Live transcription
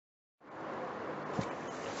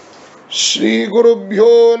ಶ್ರೀ ಗುರುಭ್ಯೋ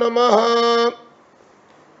ನಮಃ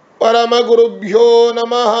ಪರಮ ಗುರುಭ್ಯೋ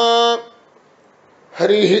ನಮಃ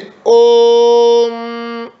ಹರಿ ಓಂ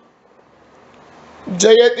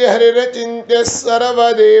ಜಯತಿ ಹರಿರಚಿಂತ್ಯ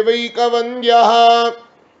ಸರ್ವದೇವೈಕವಂದ್ಯಃ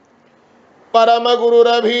ಪರಮ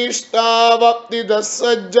ಗುರುರಭೀಷ್ಟಾವಪ್ತಿದಃ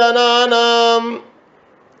ಸಜ್ಜನಾನಾಂ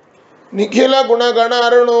ನಿಖಿಲ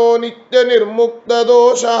ಗುಣಗಣಾರ್ಣೋ ನಿತ್ಯ ನಿರ್ಮುಕ್ತ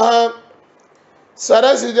ದೋಷಃ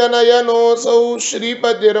ಸರಸಿಜನಯನೋಸೌ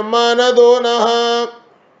ಶ್ರೀಪತಿರ್ಮಾನದೋ ನಃ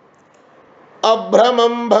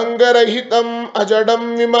ಅಭ್ರಮಂ ಭಂಗರಹಿತಂ ಅಜಡಂ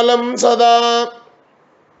ವಿಮಲಂ ಸದಾ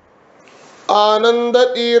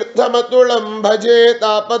ಆನಂದತೀರ್ಥಮತುಳಂ ಭಜೆ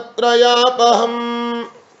ತಾಪತ್ರಯಾಪಹಂ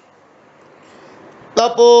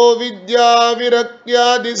ತಪೋ ವಿದ್ಯಾ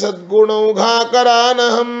ವಿರಕ್ತ್ಯಾದಿ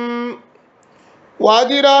ಸದ್ಗುಣೌಘಾಕರಾನಹಂ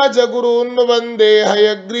ವಾದಿರಾಜಗುರೂನ್ ವಂದೇ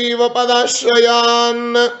ಹಯಗ್ರೀವ ಪದಾಶ್ರಯಾನ್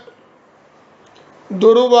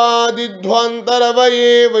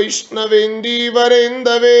ದುರ್ವಾದಿಧ್ವಾಂತರವಯೇ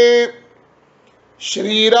ವೈಷ್ಣವೇಂದೀವರೇಂದವೇ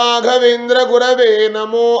ಶ್ರೀರಾಘವೇಂದ್ರ ಗುರವೇ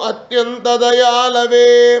ನಮೋ ಅತ್ಯಂತ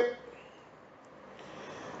ದಯಾಲವೇ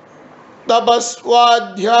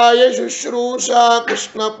ತಪಸ್ವಾಧ್ಯಾಯ ಶುಶ್ರೂಷಾ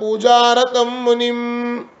ಕೃಷ್ಣ ಪೂಜಾರತಂ ಮುನಿಂ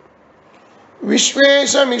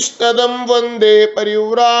ವಿಶ್ವೇಶಮಿಷ್ಟದಂ ವಂದೇ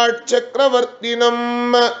ಪರಿವ್ರಾಟ್ ಚಕ್ರವರ್ತಿನಂ.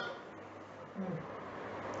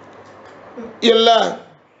 ಎಲ್ಲ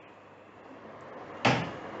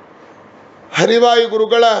ಹರಿವಾಯು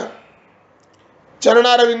ಗುರುಗಳ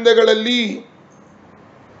ಚರಣಾರವಿಂದಗಳಲ್ಲಿ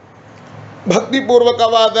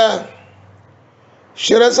ಭಕ್ತಿಪೂರ್ವಕವಾದ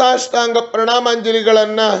ಶಿರಸಾಷ್ಟಾಂಗ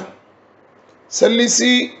ಪ್ರಣಾಮಾಂಜಲಿಗಳನ್ನು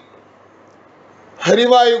ಸಲ್ಲಿಸಿ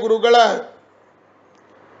ಹರಿವಾಯು ಗುರುಗಳ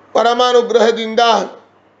ಪರಮಾನುಗ್ರಹದಿಂದ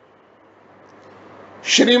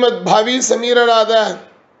ಶ್ರೀಮದ್ ಭಾವಿ ಸಮೀರರಾದ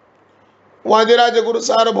ವಾದಿರಾಜ ಗುರು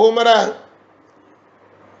ಸಾರ್ವಭೌಮರ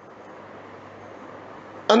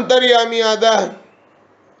ಅಂತರ್ಯಾಮಿಯಾದ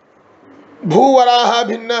ಭೂವರಾಹ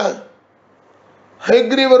ಭಿನ್ನ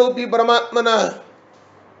ಹಯಗ್ರೀವರೂಪಿ ಪರಮಾತ್ಮನ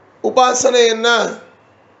ಉಪಾಸನೆಯನ್ನು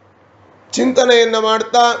ಚಿಂತನೆಯನ್ನು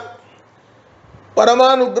ಮಾಡ್ತಾ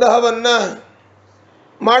ಪರಮಾನುಗ್ರಹವನ್ನು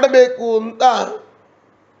ಮಾಡಬೇಕು ಅಂತ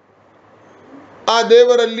ಆ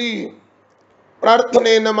ದೇವರಲ್ಲಿ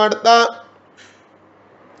ಪ್ರಾರ್ಥನೆಯನ್ನು ಮಾಡ್ತಾ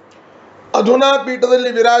ಅಧುನಾ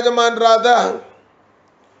ಪೀಠದಲ್ಲಿ ವಿರಾಜಮಾನರಾದ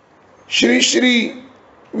ಶ್ರೀ ಶ್ರೀ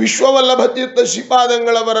ವಿಶ್ವವಲ್ಲಭ ತೀರ್ಥ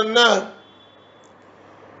ಶ್ರೀಪಾದಂಗಳವರನ್ನು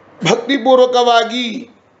ಭಕ್ತಿಪೂರ್ವಕವಾಗಿ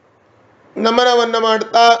ನಮನವನ್ನು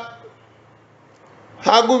ಮಾಡ್ತಾ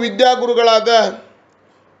ಹಾಗೂ ವಿದ್ಯಾಗುರುಗಳಾದ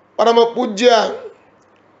ಪರಮ ಪೂಜ್ಯ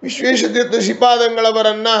ವಿಶ್ವೇಶತೀರ್ಥ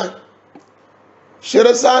ಶ್ರೀಪಾದಂಗಳವರನ್ನು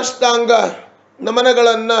ಶಿರಸಾಷ್ಟಾಂಗ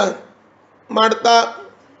ನಮನಗಳನ್ನು ಮಾಡ್ತಾ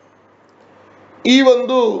ಈ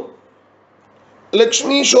ಒಂದು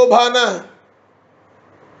ಲಕ್ಷ್ಮೀ ಶೋಭಾನ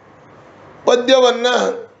ಪದ್ಯವನ್ನು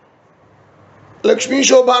ಲಕ್ಷ್ಮೀ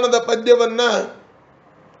ಶೋಭಾನದ ಪದ್ಯವನ್ನು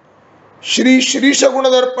ಶ್ರೀ ಶ್ರೀಶ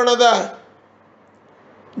ಗುಣದರ್ಪಣದ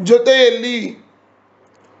ಜೊತೆಯಲ್ಲಿ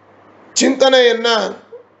ಚಿಂತನೆಯನ್ನು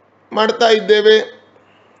ಮಾಡ್ತಾ ಇದ್ದೇವೆ.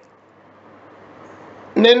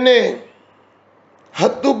 ನಿನ್ನೆ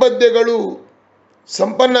 10 ಪದ್ಯಗಳು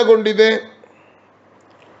ಸಂಪನ್ನಗೊಂಡಿದೆ.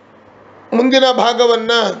 ಮುಂದಿನ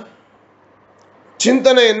ಭಾಗವನ್ನು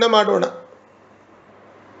ಚಿಂತನೆಯನ್ನು ಮಾಡೋಣ.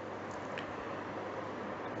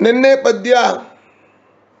 ನಿನ್ನೆ ಪದ್ಯ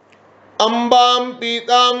ಅಂಬಾಂ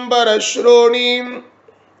ಪೀತಾಂಬರ ಶ್ರೋಣೀಂ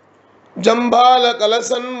ಜಂಭಾಲ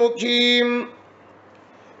ಕಲಸನ್ಮುಖೀಂ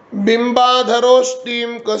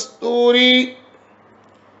ಬಿಂಬಾಧರೋಷ್ಠೀಂ ಕಸ್ತೂರಿ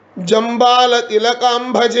ಜಂಬಾಲ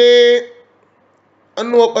ತಿಲಕಾಂಭಜೆ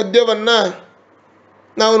ಅನ್ನುವ ಪದ್ಯವನ್ನು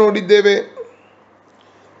ನಾವು ನೋಡಿದ್ದೇವೆ.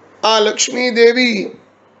 ಆ ಲಕ್ಷ್ಮೀದೇವಿ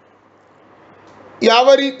ಯಾವ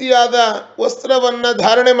ರೀತಿಯಾದ ವಸ್ತ್ರವನ್ನು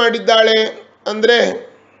ಧಾರಣೆ ಮಾಡಿದ್ದಾಳೆ ಅಂದರೆ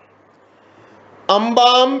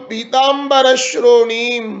ಅಂಬಾಂ ಪೀತಾಂಬರ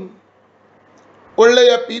ಶ್ರೋಣೀಂ,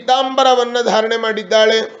 ಒಳ್ಳೆಯ ಪೀತಾಂಬರವನ್ನು ಧಾರಣೆ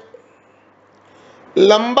ಮಾಡಿದ್ದಾಳೆ.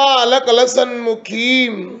 ಲಂಬಾಲ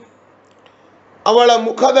ಕಲಸನ್ಮುಖೀಂ, ಅವಳ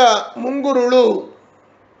ಮುಖದ ಮುಂಗುರುಳು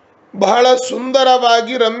ಬಹಳ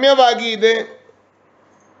ಸುಂದರವಾಗಿ ರಮ್ಯವಾಗಿ ಇದೆ.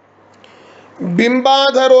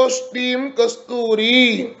 ಬಿಂಬಾಧರೋಷ್ಠೀಂ ಕಸ್ತೂರಿ,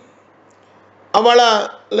 ಅವಳ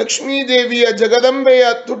ಲಕ್ಷ್ಮೀದೇವಿಯ ಜಗದಂಬೆಯ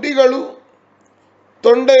ತುಟಿಗಳು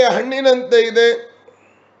ತೊಂಡೆಯ ಹಣ್ಣಿನಂತೆ ಇದೆ.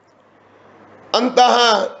 ಅಂತಹ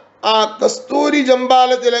ಆ ಕಸ್ತೂರಿ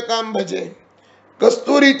ಜಂಬಾಲ ತಿಲಕಾಂಬಜೆ,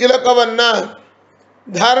 ಕಸ್ತೂರಿ ತಿಲಕವನ್ನು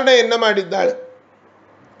ಧಾರಣೆಯನ್ನು ಮಾಡಿದ್ದಾಳೆ.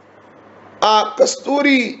 ಆ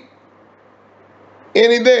ಕಸ್ತೂರಿ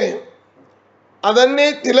ಏನಿದೆ ಅದನ್ನೇ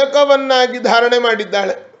ತಿಲಕವನ್ನಾಗಿ ಧಾರಣೆ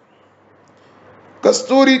ಮಾಡಿದ್ದಾಳೆ.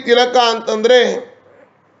 ಕಸ್ತೂರಿ ತಿಲಕ ಅಂತಂದರೆ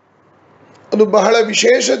ಅದು ಬಹಳ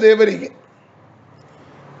ವಿಶೇಷ ದೇವರಿಗೆ.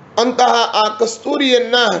 ಅಂತಹ ಆ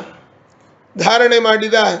ಕಸ್ತೂರಿಯನ್ನು ಧಾರಣೆ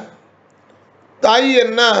ಮಾಡಿದ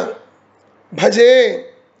ತಾಯಿಯನ್ನು ಭಜೆ,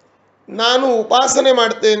 ನಾನು ಉಪಾಸನೆ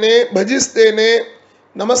ಮಾಡ್ತೇನೆ, ಭಜಿಸ್ತೇನೆ,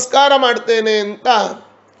 ನಮಸ್ಕಾರ ಮಾಡ್ತೇನೆ ಅಂತ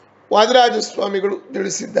ವಾದಿರಾಜ ಸ್ವಾಮಿಗಳು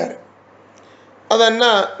ತಿಳಿಸಿದ್ದಾರೆ.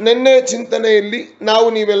 ಅದನ್ನು ನಿನ್ನೆ ಚಿಂತನೆಯಲ್ಲಿ ನಾವು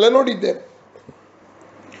ನೀವೆಲ್ಲ ನೋಡಿದ್ದೇವೆ.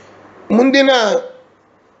 ಮುಂದಿನ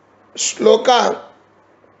ಶ್ಲೋಕ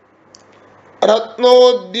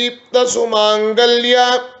ರತ್ನೋದ್ದೀಪ್ತ ಸುಮಾಂಗಲ್ಯ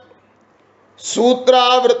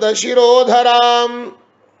ಸೂತ್ರಾವೃತ ಶಿರೋಧರಾಂ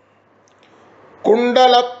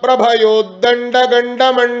ಕುಂಡಲ ಪ್ರಭಯೋದ್ದಂಡ ಗಂಡ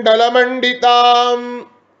ಮಂಡಲ ಮಂಡಿತಾಂ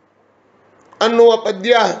ಅನ್ನುವ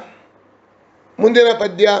ಪದ್ಯ ಮುಂದಿನ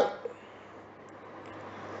ಪದ್ಯ.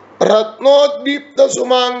 ರತ್ನೋದ್ದೀಪ್ತ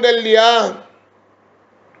ಸುಮಾಂಗಲ್ಯ,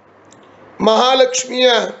 ಮಹಾಲಕ್ಷ್ಮಿಯ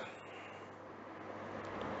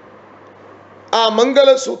ಆ ಮಂಗಲ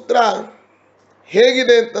ಸೂತ್ರ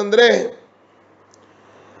ಹೇಗಿದೆ ಅಂತಂದರೆ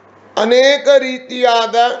ಅನೇಕ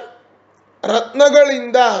ರೀತಿಯಾದ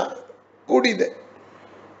ರತ್ನಗಳಿಂದ ಕೂಡಿದೆ.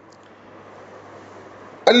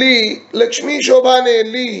 ಅಲ್ಲಿ ಲಕ್ಷ್ಮೀ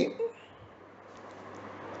ಶೋಭಾನೆಯಲ್ಲಿ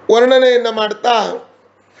ವರ್ಣನೆಯನ್ನು ಮಾಡ್ತಾ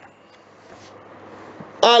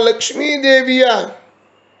ಆ ಲಕ್ಷ್ಮೀ ದೇವಿಯ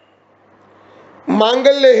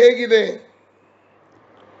ಮಾಂಗಲ್ಯ ಹೇಗಿದೆ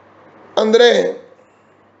ಅಂದರೆ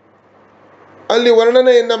ಅಲ್ಲಿ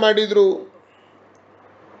ವರ್ಣನೆಯನ್ನು ಮಾಡಿದ್ರು.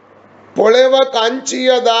 ಪೊಳೆವ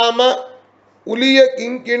ಕಾಂಚಿಯ ಧಾಮ ಉಲಿಯ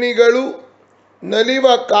ಕಿಂಕಿಣಿಗಳು ನಲಿವ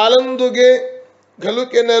ಕಾಲಂದುಗೆ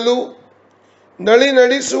ಗಲುಕೆನಲು ನಳಿ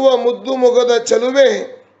ನಳಿಸುವ ಮುದ್ದು ಮೊಗದ ಚಲುವೆ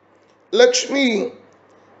ಲಕ್ಷ್ಮಿ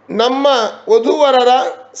ನಮ್ಮ ವಧುವರರ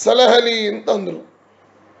ಸಲಹಲಿ ಅಂತಂದರು.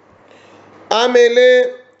 ಆಮೇಲೆ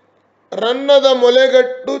ರನ್ನದ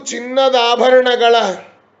ಮೊಲೆಗಟ್ಟು ಚಿನ್ನದ ಆಭರಣಗಳ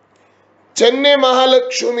ಚೆನ್ನೆ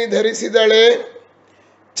ಮಹಾಲಕ್ಷ್ಮಿ ಧರಿಸಿದಳೆ.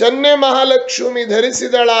 ಚೆನ್ನೆ ಮಹಾಲಕ್ಷ್ಮಿ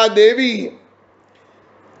ಧರಿಸಿದಳ ದೇವಿ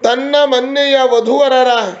ತನ್ನ ಮನ್ನೆಯ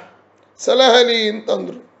ವಧುವರರ ಸಲಹಲಿ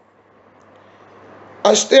ಅಂತಂದರು.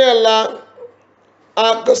 ಅಷ್ಟೇ ಅಲ್ಲ, ಆ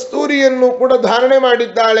ಕಸ್ತೂರಿಯನ್ನು ಕೂಡ ಧಾರಣೆ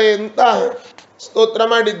ಮಾಡಿದ್ದಾಳೆ ಅಂತ ಸ್ತೋತ್ರ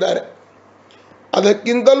ಮಾಡಿದ್ದಾರೆ.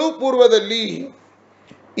 ಅದಕ್ಕಿಂತಲೂ ಪೂರ್ವದಲ್ಲಿ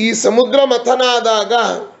ಈ ಸಮುದ್ರ ಮಥನ ಆದಾಗ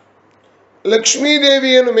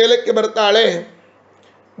ಲಕ್ಷ್ಮೀದೇವಿಯನ್ನು ಮೇಲಕ್ಕೆ ಬರ್ತಾಳೆ.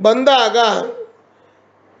 ಬಂದಾಗ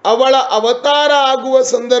ಅವಳ ಅವತಾರ ಆಗುವ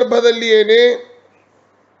ಸಂದರ್ಭದಲ್ಲಿಯೇನೆ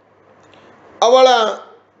ಅವಳ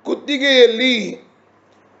ಕುತ್ತಿಗೆಯಲ್ಲಿ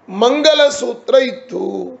ಮಂಗಲ ಸೂತ್ರ ಇತ್ತು.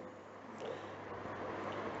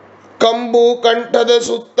 ಕಂಬು ಕಂಠದ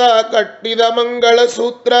ಸುತ್ತ ಕಟ್ಟಿದ ಮಂಗಳ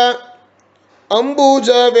ಸೂತ್ರ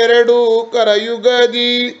ಅಂಬೂಜವೆರಡು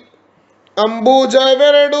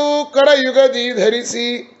ಕರಯುಗದಿ ಧರಿಸಿ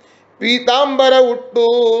ಪೀತಾಂಬರ ಉಟ್ಟು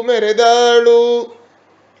ಮೆರೆದಳು.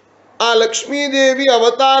 ಆ ಲಕ್ಷ್ಮೀದೇವಿ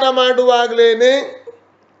ಅವತಾರ ಮಾಡುವಾಗಲೇನೆ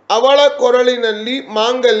ಅವಳ ಕೊರಳಿನಲ್ಲಿ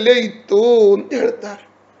ಮಾಂಗಲ್ಯ ಇತ್ತು ಅಂತ ಹೇಳ್ತಾರೆ.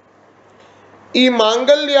 ಈ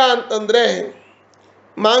ಮಾಂಗಲ್ಯ ಅಂತಂದ್ರೆ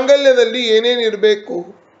ಮಾಂಗಲ್ಯದಲ್ಲಿ ಏನೇನಿರಬೇಕು?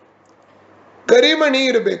 ಕರಿಮಣಿ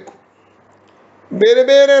ಇರಬೇಕು, ಬೇರೆ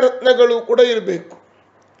ಬೇರೆ ರತ್ನಗಳು ಕೂಡ ಇರಬೇಕು.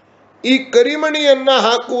 ಈ ಕರಿಮಣಿಯನ್ನು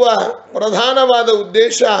ಹಾಕುವ ಪ್ರಧಾನವಾದ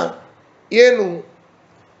ಉದ್ದೇಶ ಏನು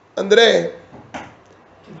ಅಂದರೆ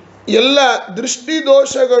ಎಲ್ಲ ದೃಷ್ಟಿ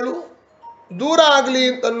ದೋಷಗಳು ದೂರ ಆಗಲಿ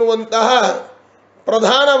ಅಂತನ್ನುವಂತಹ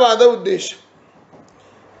ಪ್ರಧಾನವಾದ ಉದ್ದೇಶ.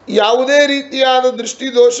 ಯಾವುದೇ ರೀತಿಯಾದ ದೃಷ್ಟಿ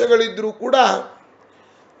ದೋಷಗಳಿದ್ರೂ ಕೂಡ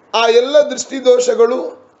ಆ ಎಲ್ಲ ದೃಷ್ಟಿ ದೋಷಗಳು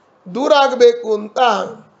ದೂರ ಆಗಬೇಕು ಅಂತ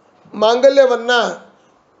ಮಾಂಗಲ್ಯವನ್ನು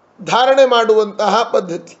ಧಾರಣೆ ಮಾಡುವಂತಹ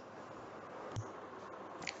ಪದ್ಧತಿ.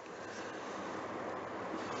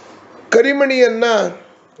 ಕರಿಮಣಿಯನ್ನು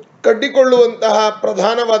ಕಟ್ಟಿಕೊಳ್ಳುವಂತಹ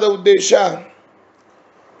ಪ್ರಧಾನವಾದ ಉದ್ದೇಶ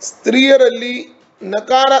ಸ್ತ್ರೀಯರಲ್ಲಿ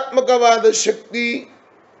ನಕಾರಾತ್ಮಕವಾದ ಶಕ್ತಿ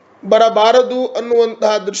ಬರಬಾರದು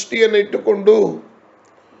ಅನ್ನುವಂತಹ ದೃಷ್ಟಿಯನ್ನು ಇಟ್ಟುಕೊಂಡು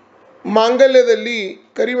ಮಾಂಗಲ್ಯದಲ್ಲಿ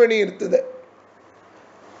ಕರಿಮಣಿ ಇರ್ತದೆ.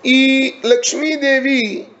 ಈ ಲಕ್ಷ್ಮೀದೇವಿ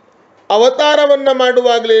ಅವತಾರವನ್ನು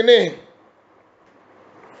ಮಾಡುವಾಗಲೇನೆ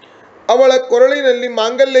ಅವಳ ಕೊರಳಿನಲ್ಲಿ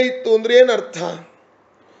ಮಾಂಗಲ್ಯ ಇತ್ತು ಅಂದ್ರೆ ಏನರ್ಥ?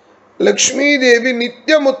 ಲಕ್ಷ್ಮೀದೇವಿ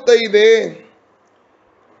ನಿತ್ಯ ಮುತ್ತೈದೆ.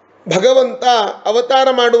 ಭಗವಂತ ಅವತಾರ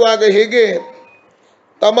ಮಾಡುವಾಗ ಹೇಗೆ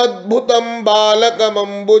ತಮದ್ಭುತಂ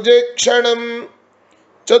ಬಾಲಕಮಂಬುಜೆ ಕ್ಷಣಂ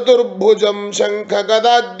ಚತುರ್ಭುಜಂ ಶಂಖ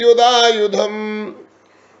ಗದಾದ್ಯುಧಾಯುಧಂ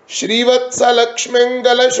ಶ್ರೀವತ್ಸ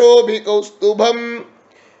ಲಕ್ಷ್ಮ್ಯಂಗಲ ಶೋಭಿ ಕೌಸ್ತುಭಂ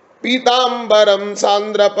ಪೀತಾಂಬರಂ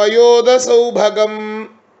ಸಾಂದ್ರಪಯೋಧ ಸೌಭಗಂ,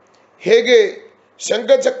 ಹೇಗೆ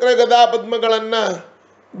ಶಂಖಚಕ್ರ ಗದಾ ಪದ್ಮಗಳನ್ನು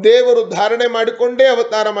ದೇವರು ಧಾರಣೆ ಮಾಡಿಕೊಂಡೇ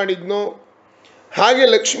ಅವತಾರ ಮಾಡಿದ್ನೋ ಹಾಗೆ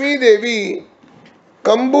ಲಕ್ಷ್ಮೀದೇವಿ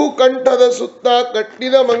ಕಂಬು ಕಂಠದ ಸುತ್ತ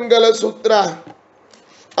ಕಟ್ಟಿದ ಮಂಗಲ ಸೂತ್ರ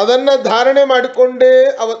ಅದನ್ನು ಧಾರಣೆ ಮಾಡಿಕೊಂಡೇ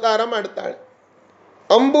ಅವತಾರ ಮಾಡ್ತಾಳೆ.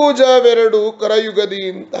 ಅಂಬೂಜವೆರಡು ಕರಯುಗದಿ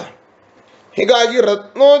ಅಂತ. ಹೀಗಾಗಿ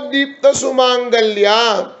ರತ್ನೋದ್ದೀಪ್ತ ಸುಮಾಂಗಲ್ಯ,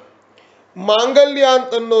 ಮಾಂಗಲ್ಯ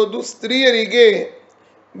ಅಂತನ್ನೋದು ಸ್ತ್ರೀಯರಿಗೆ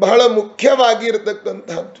ಬಹಳ ಮುಖ್ಯವಾಗಿ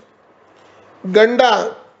ಇರತಕ್ಕಂಥದ್ದು. ಗಂಡ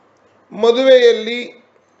ಮದುವೆಯಲ್ಲಿ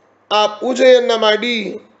ಆ ಪೂಜೆಯನ್ನು ಮಾಡಿ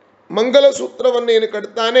ಮಂಗಲಸೂತ್ರವನ್ನು ಏನು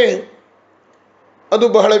ಕಟ್ತಾನೆ ಅದು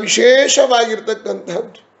ಬಹಳ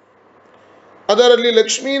ವಿಶೇಷವಾಗಿರ್ತಕ್ಕಂಥದ್ದು. ಅದರಲ್ಲಿ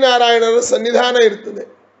ಲಕ್ಷ್ಮೀನಾರಾಯಣರ ಸನ್ನಿಧಾನ ಇರ್ತದೆ.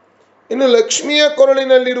 ಇನ್ನು ಲಕ್ಷ್ಮಿಯ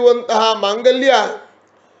ಕೊರಳಿನಲ್ಲಿರುವಂತಹ ಮಾಂಗಲ್ಯ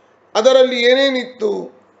ಅದರಲ್ಲಿ ಏನೇನಿತ್ತು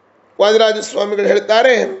ವಾದಿರಾಜ ಸ್ವಾಮಿಗಳು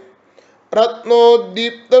ಹೇಳ್ತಾರೆ,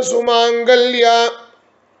 ರತ್ನೋದ್ದೀಪ್ತ ಸುಮಾಂಗಲ್ಯ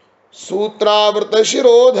ಸೂತ್ರಾವೃತ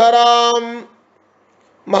ಶಿರೋಧರಾಂ.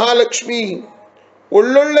 ಮಹಾಲಕ್ಷ್ಮಿ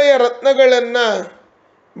ಒಳ್ಳೊಳ್ಳೆಯ ರತ್ನಗಳನ್ನು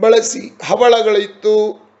ಬಳಸಿ, ಹವಳಗಳಿತ್ತು,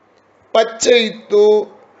 ಪಚ್ಚೆ ಇತ್ತು,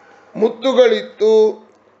 ಮುತ್ತುಗಳಿತ್ತು,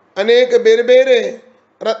 ಅನೇಕ ಬೇರೆ ಬೇರೆ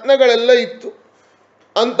ರತ್ನಗಳೆಲ್ಲ ಇತ್ತು.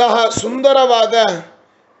 ಅಂತಹ ಸುಂದರವಾದ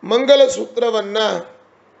ಮಂಗಲಸೂತ್ರವನ್ನು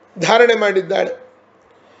ಧಾರಣೆ ಮಾಡಿದ್ದಾಳೆ.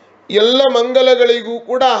 ಎಲ್ಲ ಮಂಗಲಗಳಿಗೂ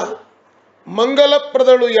ಕೂಡ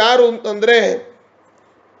ಮಂಗಲಪ್ರದಳು ಯಾರು ಅಂತಂದರೆ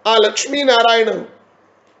ಆ ಲಕ್ಷ್ಮೀನಾರಾಯಣನು.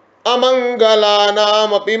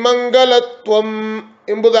 ಅಮಂಗಲಾನಾಮಪಿ ಮಂಗಲತ್ವಂ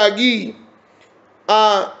ಎಂಬುದಾಗಿ ಆ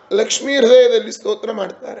ಲಕ್ಷ್ಮೀ ಹೃದಯದಲ್ಲಿ ಸ್ತೋತ್ರ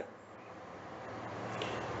ಮಾಡ್ತಾರೆ.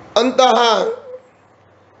 ಅಂತಹ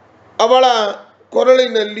ಅವಳ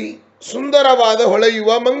ಕೊರಳಿನಲ್ಲಿ ಸುಂದರವಾದ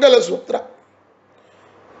ಹೊಳೆಯುವ ಮಂಗಲಸೂತ್ರ.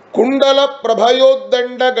 ಕುಂಡಲ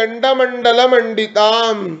ಪ್ರಭಯೋದ್ದಂಡ ಗಂಡಮಂಡಲ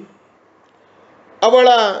ಮಂಡಿತಾಂ. ಅವಳ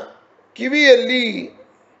ಕಿವಿಯಲ್ಲಿ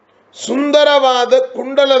ಸುಂದರವಾದ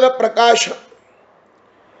ಕುಂಡಲದ ಪ್ರಕಾಶ.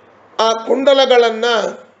 ಆ ಕುಂಡಲಗಳನ್ನು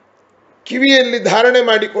ಕಿವಿಯಲ್ಲಿ ಧಾರಣೆ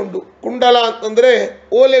ಮಾಡಿಕೊಂಡು, ಕುಂಡಲ ಅಂತಂದರೆ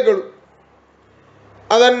ಓಲೆಗಳು,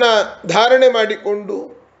 ಅದನ್ನು ಧಾರಣೆ ಮಾಡಿಕೊಂಡು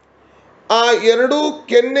ಆ ಎರಡೂ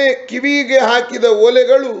ಕೆನ್ನೆ ಕಿವಿಗೆ ಹಾಕಿದ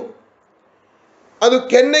ಓಲೆಗಳು ಅದು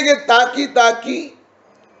ಕೆನ್ನೆಗೆ ತಾಕಿ ತಾಕಿ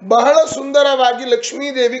ಬಹಳ ಸುಂದರವಾಗಿ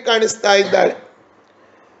ಲಕ್ಷ್ಮೀದೇವಿ ಕಾಣಿಸ್ತಾ ಇದ್ದಾಳೆ.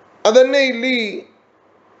 ಅದನ್ನೇ ಇಲ್ಲಿ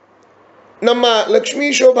ನಮ್ಮ ಲಕ್ಷ್ಮೀ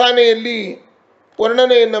ಶೋಭಾನೆಯಲ್ಲಿ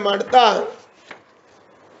ವರ್ಣನೆಯನ್ನು ಮಾಡ್ತಾ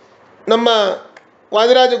ನಮ್ಮ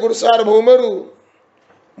ವಾದಿರಾಜ ಗುರುಸಾರ್ವಭೌಮರು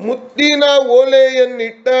ಮುತ್ತಿನ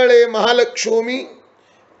ಓಲೆಯನ್ನಿಟ್ಟಳೆ ಮಹಾಲಕ್ಷ್ಮಿ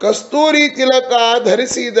ಕಸ್ತೂರಿ ತಿಲಕ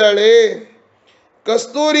ಧರಿಸಿದಳೆ.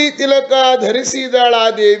 ಕಸ್ತೂರಿ ತಿಲಕ ಧರಿಸಿದಳ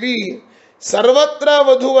ದೇವಿ ಸರ್ವತ್ರ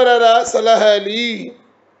ವಧುವರರ ಸಲಹಲಿ.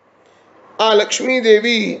 ಆ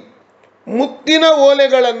ಲಕ್ಷ್ಮೀದೇವಿ ಮುತ್ತಿನ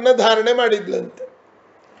ಓಲೆಗಳನ್ನು ಧಾರಣೆ ಮಾಡಿದ್ಲಂತೆ.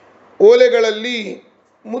 ಓಲೆಗಳಲ್ಲಿ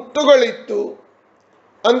ಮುತ್ತುಗಳಿತ್ತು.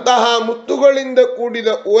 ಅಂತಹ ಮುತ್ತುಗಳಿಂದ ಕೂಡಿದ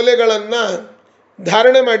ಓಲೆಗಳನ್ನು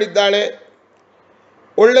ಧಾರಣೆ ಮಾಡಿದ್ದಾಳೆ.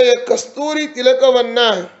 ಒಳ್ಳೆಯ ಕಸ್ತೂರಿ ತಿಲಕವನ್ನು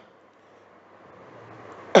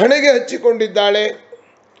ಹಣೆಗೆ ಹಚ್ಚಿಕೊಂಡಿದ್ದಾಳೆ.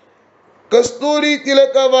 ಕಸ್ತೂರಿ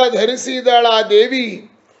ತಿಲಕವ ಧರಿಸಿದಳ ದೇವಿ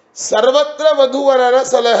ಸರ್ವತ್ರ ವಧುವರರ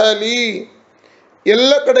ಸಲಹಲಿ.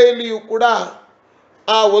 ಎಲ್ಲ ಕಡೆಯಲ್ಲಿಯೂ ಕೂಡ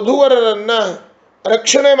ಆ ವಧುವರರನ್ನು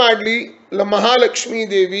ರಕ್ಷಣೆ ಮಾಡಲಿ ಮಹಾಲಕ್ಷ್ಮೀ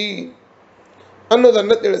ದೇವಿ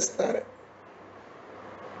ಅನ್ನೋದನ್ನು ತಿಳಿಸ್ತಾರೆ.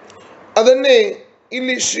 ಅದನ್ನೇ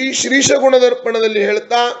ಇಲ್ಲಿ ಶ್ರೀಶ ಗುಣದರ್ಪಣದಲ್ಲಿ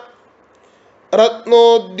ಹೇಳ್ತಾ,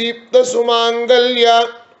 ರತ್ನೋದ್ದೀಪ್ತ ಸುಮಾಂಗಲ್ಯ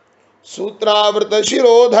ಸೂತ್ರಾವೃತ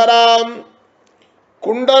ಶಿರೋಧರಾಂ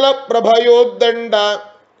ಕುಂಡಲ ಪ್ರಭಯೋದ್ದಂಡ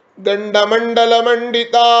ಗಂಡಮಂಡಲ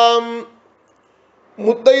ಮಂಡಿತಾಂ.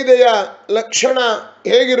 ಮುತ್ತೈದೆಯ ಲಕ್ಷಣ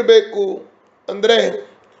ಹೇಗಿರಬೇಕು ಅಂದರೆ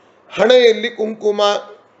ಹಣೆಯಲ್ಲಿ ಕುಂಕುಮ,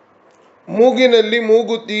 ಮೂಗಿನಲ್ಲಿ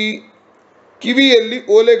ಮೂಗುತಿ, ಕಿವಿಯಲ್ಲಿ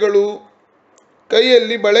ಓಲೆಗಳು,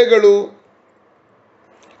 ಕೈಯಲ್ಲಿ ಬಳೆಗಳು,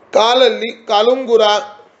 ಕಾಲಲ್ಲಿ ಕಾಲುಂಗುರ.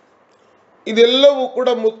 ಇದೆಲ್ಲವೂ ಕೂಡ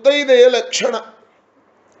ಮುತ್ತೈದೆಯ ಲಕ್ಷಣ.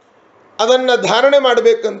 ಅದನ್ನು ಧಾರಣೆ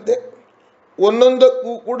ಮಾಡಬೇಕಂತೆ.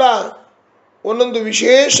 ಒಂದೊಂದಕ್ಕೂ ಕೂಡ ಒಂದೊಂದು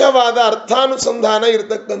ವಿಶೇಷವಾದ ಅರ್ಥಾನುಸಂಧಾನ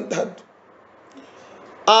ಇರತಕ್ಕಂಥದ್ದು.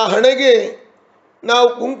 ಆ ಹಣೆಗೆ ನಾವು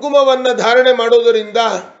ಕುಂಕುಮವನ್ನು ಧಾರಣೆ ಮಾಡೋದರಿಂದ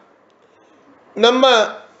ನಮ್ಮ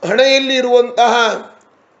ಹಣೆಯಲ್ಲಿ ಇರುವಂತಹ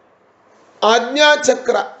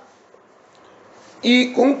ಆಜ್ಞಾಚಕ್ರ, ಈ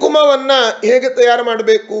ಕುಂಕುಮವನ್ನು ಹೇಗೆ ತಯಾರು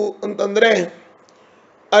ಮಾಡಬೇಕು ಅಂತಂದರೆ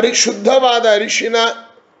ಶುದ್ಧವಾದ ಅರಿಶಿನ,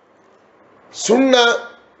 ಸುಣ್ಣ,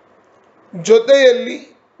 ಜೊತೆಯಲ್ಲಿ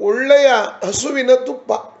ಒಳ್ಳೆಯ ಹಸುವಿನ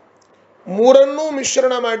ತುಪ್ಪ, ಮೂರನ್ನೂ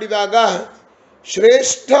ಮಿಶ್ರಣ ಮಾಡಿದಾಗ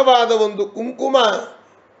ಶ್ರೇಷ್ಠವಾದ ಒಂದು ಕುಂಕುಮ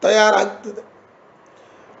ತಯಾರಾಗ್ತದೆ.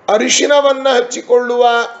 ಅರಿಶಿನವನ್ನು ಹಚ್ಚಿಕೊಳ್ಳುವ,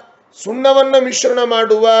 ಸುಣ್ಣವನ್ನು ಮಿಶ್ರಣ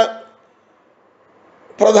ಮಾಡುವ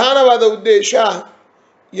ಪ್ರಧಾನವಾದ ಉದ್ದೇಶ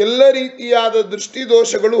ಎಲ್ಲ ರೀತಿಯಾದ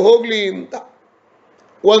ದೃಷ್ಟಿದೋಷಗಳು ಹೋಗಲಿ ಅಂತ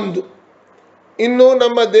ಒಂದು. ಇನ್ನು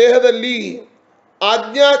ನಮ್ಮ ದೇಹದಲ್ಲಿ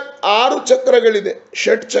 6 ಚಕ್ರಗಳಿದೆ,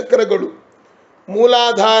 ಷಟ್ ಚಕ್ರಗಳು.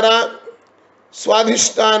 ಮೂಲಾಧಾರ,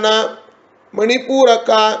 ಸ್ವಾಧಿಷ್ಠಾನ, ಮಣಿಪೂರಕ,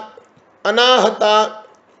 ಅನಾಹತ,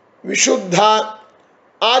 ವಿಶುದ್ಧ,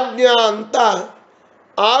 ಆಜ್ಞಾ ಅಂತ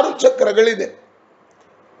 6 ಚಕ್ರಗಳಿದೆ.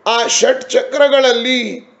 ಆ ಷಟ್ ಚಕ್ರಗಳಲ್ಲಿ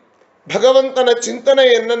ಭಗವಂತನ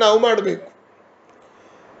ಚಿಂತನೆಯನ್ನು ನಾವು ಮಾಡಬೇಕು.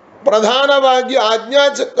 ಪ್ರಧಾನವಾಗಿ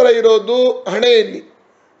ಆಜ್ಞಾಚಕ್ರ ಇರೋದು ಹಣೆಯಲ್ಲಿ.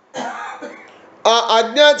 ಆ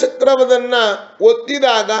ಆಜ್ಞಾಚಕ್ರವದನ್ನು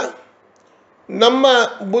ಒತ್ತಿದಾಗ ನಮ್ಮ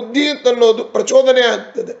ಬುದ್ಧಿ ಅನ್ನೋದು ಪ್ರಚೋದನೆ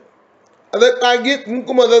ಆಗ್ತದೆ. ಅದಕ್ಕಾಗಿ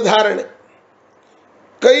ಕುಂಕುಮದ ಧಾರಣೆ.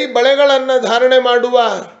 ಕೈ ಬಳೆಗಳನ್ನು ಧಾರಣೆ ಮಾಡುವ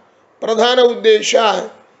ಪ್ರಧಾನ ಉದ್ದೇಶ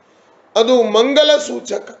ಅದು ಮಂಗಲ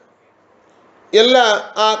ಸೂಚಕ. ಎಲ್ಲ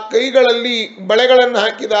ಆ ಕೈಗಳಲ್ಲಿ ಬಳೆಗಳನ್ನು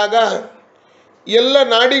ಹಾಕಿದಾಗ ಎಲ್ಲ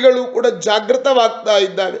ನಾಡಿಗಳು ಕೂಡ ಜಾಗೃತವಾಗ್ತಾ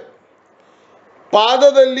ಇದ್ದಾವೆ.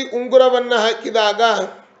 ಪಾದದಲ್ಲಿ ಉಂಗುರವನ್ನು ಹಾಕಿದಾಗ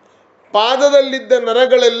ಪಾದದಲ್ಲಿದ್ದ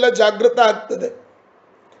ನರಗಳೆಲ್ಲ ಜಾಗೃತ ಆಗ್ತದೆ.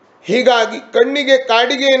 ಹೀಗಾಗಿ ಕಣ್ಣಿಗೆ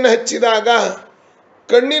ಕಾಡಿಗೆಯನ್ನು ಹಚ್ಚಿದಾಗ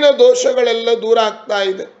ಕಣ್ಣಿನ ದೋಷಗಳೆಲ್ಲ ದೂರ ಆಗ್ತಾ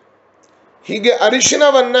ಇದೆ. ಹೀಗೆ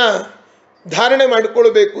ಅರಿಶಿನವನ್ನು ಧಾರಣೆ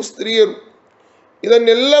ಮಾಡಿಕೊಳ್ಬೇಕು ಸ್ತ್ರೀಯರು.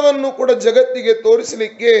 ಇದನ್ನೆಲ್ಲವನ್ನು ಕೂಡ ಜಗತ್ತಿಗೆ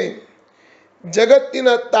ತೋರಿಸಲಿಕ್ಕೆ ಜಗತ್ತಿನ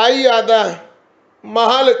ತಾಯಿಯಾದ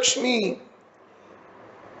ಮಹಾಲಕ್ಷ್ಮಿ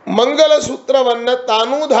ಮಂಗಲಸೂತ್ರವನ್ನು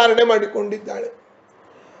ತಾನೂ ಧಾರಣೆ ಮಾಡಿಕೊಂಡಿದ್ದಾಳೆ.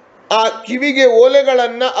 ಆ ಕಿವಿಗೆ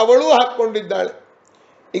ಓಲೆಗಳನ್ನು ಅವಳೂ ಹಾಕ್ಕೊಂಡಿದ್ದಾಳೆ.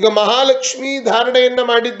 ಈಗ ಮಹಾಲಕ್ಷ್ಮಿ ಧಾರಣೆಯನ್ನು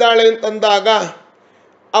ಮಾಡಿದ್ದಾಳೆ ಅಂತಂದಾಗ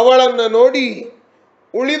ಅವಳನ್ನು ನೋಡಿ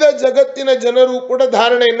ಉಳಿದ ಜಗತ್ತಿನ ಜನರು ಕೂಡ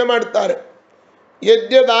ಧಾರಣೆಯನ್ನು ಮಾಡ್ತಾರೆ.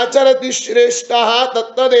 ಯದ್ಯದಾಚರತಿ ಶ್ರೇಷ್ಠ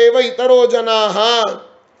ತತ್ತದೇವ ಇತರೋ ಜನಾಃ.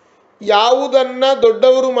 ಯಾವುದನ್ನು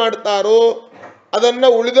ದೊಡ್ಡವರು ಮಾಡ್ತಾರೋ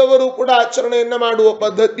ಅದನ್ನು ಉಳಿದವರು ಕೂಡ ಆಚರಣೆಯನ್ನು ಮಾಡುವ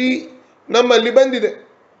ಪದ್ಧತಿ ನಮ್ಮಲ್ಲಿ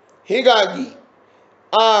ಬಂದಿದೆ. ಹೀಗಾಗಿ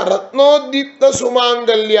ಆ ರತ್ನೋದ್ದೀಪ್ತ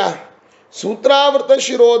ಸುಮಾಂಗಲ್ಯ ಸೂತ್ರಾವೃತ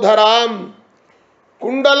ಶಿರೋಧರಾಂ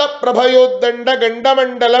ಕುಂಡಲ ಪ್ರಭಯೋದ್ದಂಡ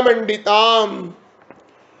ಗಂಡಮಂಡಲ ಮಂಡಿತಾಂ.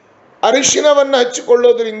 ಅರಿಶಿನವನ್ನು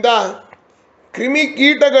ಹಚ್ಚಿಕೊಳ್ಳೋದ್ರಿಂದ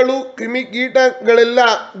ಕ್ರಿಮಿಕೀಟಗಳೆಲ್ಲ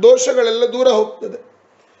ದೋಷಗಳೆಲ್ಲ ದೂರ ಹೋಗ್ತದೆ.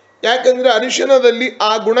 ಯಾಕಂದರೆ ಅರಿಶಿನದಲ್ಲಿ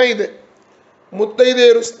ಆ ಗುಣ ಇದೆ.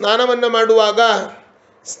 ಮುತ್ತೈದೆಯರು ಸ್ನಾನವನ್ನು ಮಾಡುವಾಗ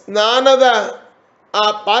ಸ್ನಾನದ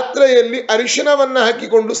ಆ ಪಾತ್ರೆಯಲ್ಲಿ ಅರಿಶಿನವನ್ನು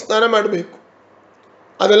ಹಾಕಿಕೊಂಡು ಸ್ನಾನ ಮಾಡಬೇಕು.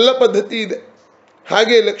 ಅದೆಲ್ಲ ಪದ್ಧತಿ ಇದೆ.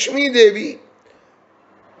 ಹಾಗೆ ಲಕ್ಷ್ಮೀದೇವಿ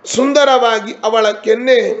ಸುಂದರವಾಗಿ ಅವಳ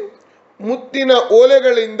ಕೆನ್ನೆ ಮುತ್ತಿನ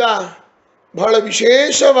ಓಲೆಗಳಿಂದ ಬಹಳ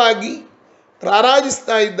ವಿಶೇಷವಾಗಿ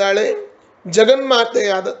ರಾರಾಜಿಸ್ತಾ ಇದ್ದಾಳೆ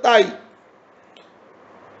ಜಗನ್ಮಾತೆಯಾದ ತಾಯಿ.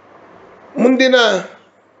 ಮುಂದಿನ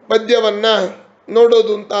ಪದ್ಯವನ್ನು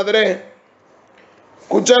ನೋಡೋದು ಅಂತಾದರೆ,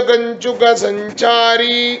 ಕುಚಕಂಚುಕ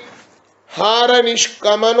ಸಂಚಾರಿ ಹಾರ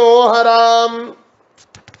ನಿಷ್ಕಮನೋಹರಾಂ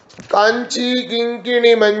ಕಾಂಚಿ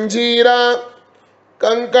ಕಿಂಕಿಣಿ ಮಂಜೀರ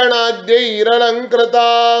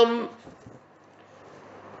ಕಂಕಣಾದ್ಯೈರಲಂಕೃತಾಂ.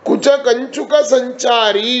 ಕುಚಕಂಚುಕ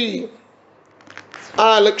ಸಂಚಾರಿ.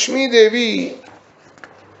 ಆ ಲಕ್ಷ್ಮೀದೇವಿ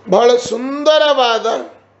ಬಹಳ ಸುಂದರವಾದ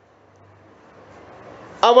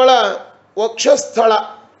ಅವಳ ವಕ್ಷಸ್ಥಳ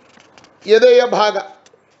ಎದೆಯ ಭಾಗ.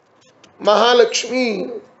 ಮಹಾಲಕ್ಷ್ಮಿ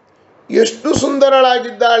ಎಷ್ಟು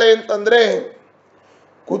ಸುಂದರಳಾಗಿದ್ದಾಳೆ ಅಂತಂದರೆ,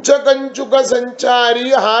 ಕುಚಕಂಚುಕ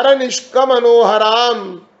ಸಂಚಾರಿ ಹಾರ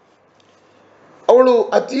ನಿಷ್ಕಮನೋಹರಾಂ. ಅವಳು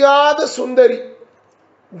ಅತಿಯಾದ ಸುಂದರಿ.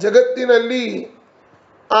 ಜಗತ್ತಿನಲ್ಲಿ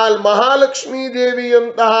ಆ ಮಹಾಲಕ್ಷ್ಮೀ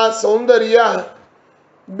ದೇವಿಯಂತಹ ಸೌಂದರ್ಯ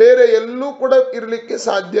ಬೇರೆ ಎಲ್ಲೂ ಕೂಡ ಇರಲಿಕ್ಕೆ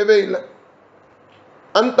ಸಾಧ್ಯವೇ ಇಲ್ಲ.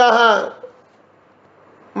 ಅಂತಹ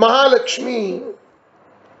ಮಹಾಲಕ್ಷ್ಮಿ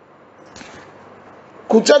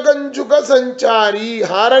ಕುಚಕಂಚುಕ ಸಂಚಾರಿ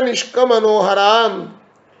ಹಾರ ನಿಷ್ಕಮನೋಹರಾಂ.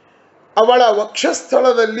 ಅವಳ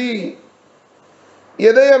ವಕ್ಷಸ್ಥಳದಲ್ಲಿ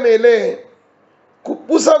ಎದೆಯ ಮೇಲೆ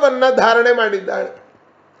ಕುಪ್ಪುಸವನ್ನು ಧಾರಣೆ ಮಾಡಿದ್ದಾಳೆ.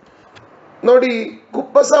 ನೋಡಿ,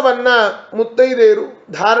 ಕುಪ್ಪಸವನ್ನು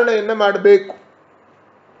ಮುತ್ತೈದೆಯರು ಧಾರಣೆಯನ್ನು ಮಾಡಬೇಕು.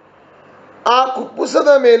 ಆ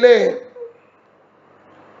ಕುಪ್ಪುಸದ ಮೇಲೆ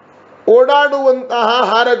ಓಡಾಡುವಂತಹ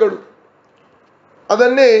ಹಾರಗಳು,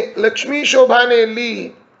 ಅದನ್ನೇ ಲಕ್ಷ್ಮೀ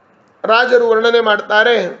ಶೋಭಾನೆಯಲ್ಲಿ ರಾಜರು ವರ್ಣನೆ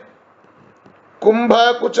ಮಾಡ್ತಾರೆ. ಕುಂಭ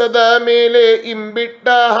ಕುಚದ ಮೇಲೆ ಇಂಬಿಟ್ಟ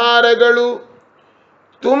ಹಾರಗಳು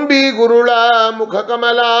ತುಂಬಿ ಗುರುಳ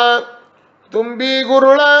ಮುಖಕಮಲ. ತುಂಬಿ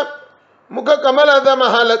ಗುರುಳ ಮುಖಕಮಲದ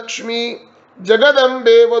ಮಹಾಲಕ್ಷ್ಮಿ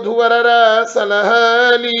ಜಗದಂಬೆ ವಧುವರರ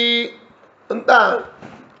ಸಲಹಲಿ ಅಂತ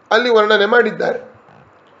ಅಲ್ಲಿ ವರ್ಣನೆ ಮಾಡಿದ್ದಾರೆ.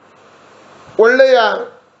 ಒಳ್ಳೆಯ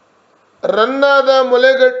ರನ್ನದ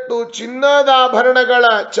ಮೊಲೆಗಟ್ಟು ಚಿನ್ನದ ಆಭರಣಗಳ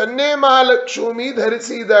ಚೆನ್ನೆ ಮಹಾಲಕ್ಷ್ಮಿ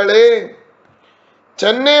ಧರಿಸಿದಳೆ.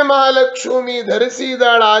 ಚೆನ್ನೆ ಮಹಾಲಕ್ಷ್ಮಿ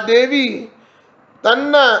ಧರಿಸಿದಳ ಆ ದೇವಿ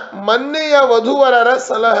ತನ್ನ ಮನ್ನೆಯ ವಧುವರರ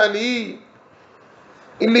ಸಲಹಲಿ.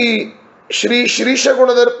 ಇಲ್ಲಿ ಶ್ರೀಶ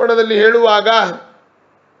ಗುಣದರ್ಪಣದಲ್ಲಿ ಹೇಳುವಾಗ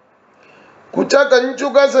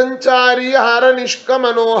ಕುಚಕಂಚುಕ ಸಂಚಾರಿ ಹಾರ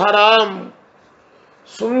ನಿಷ್ಕಮನೋಹರಾಂ.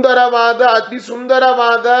 ಸುಂದರವಾದ, ಅತಿ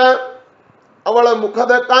ಸುಂದರವಾದ ಅವಳ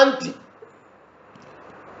ಮುಖದ ಕಾಂತಿ.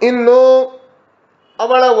 ಇನ್ನು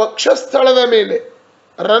ಅವಳ ವಕ್ಷಸ್ಥಳದ ಮೇಲೆ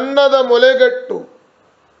ರನ್ನದ ಮೊಲೆಗಟ್ಟು,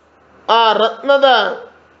 ಆ ರತ್ನದ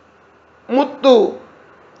ಮುತ್ತು,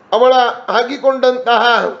 ಅವಳ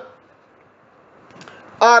ಹಾಕಿಕೊಂಡಂತಹ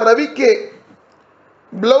ಆ ರವಿಕೆ,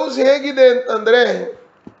 ಬ್ಲೌಸ್ ಹೇಗಿದೆ ಅಂತಂದರೆ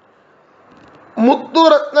ಮುತ್ತು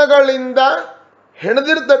ರತ್ನಗಳಿಂದ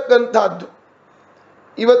ಹೆಣೆದಿರ್ತಕ್ಕಂಥದ್ದು.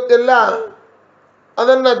 ಇವತ್ತೆಲ್ಲ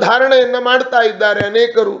ಅದನ್ನು ಧಾರಣೆಯನ್ನು ಮಾಡ್ತಾ ಇದ್ದಾರೆ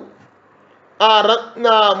ಅನೇಕರು. ಆ ರತ್ನ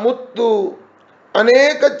ಮುತ್ತು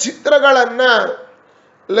ಅನೇಕ ಚಿತ್ರಗಳನ್ನು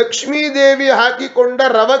ಲಕ್ಷ್ಮೀದೇವಿ ಹಾಕಿಕೊಂಡ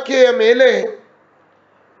ರವಕೆಯ ಮೇಲೆ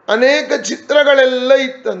ಅನೇಕ ಚಿತ್ರಗಳೆಲ್ಲ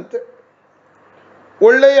ಇತ್ತಂತೆ.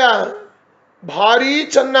 ಒಳ್ಳೆಯ ಭಾರೀ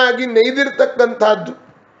ಚೆನ್ನಾಗಿ ನೇಯ್ದಿರ್ತಕ್ಕಂಥದ್ದು.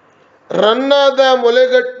 ರನ್ನದ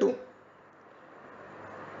ಮೊಲೆಗಟ್ಟು,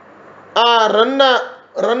 ಆ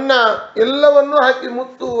ರನ್ನ ಎಲ್ಲವನ್ನೂ ಹಾಕಿ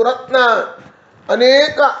ಮುತ್ತು ರತ್ನ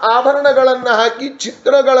ಅನೇಕ ಆಭರಣಗಳನ್ನು ಹಾಕಿ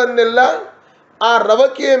ಚಿತ್ರಗಳನ್ನೆಲ್ಲ ಆ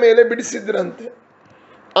ರವಕೆಯ ಮೇಲೆ ಬಿಡಿಸಿದ್ರಂತೆ.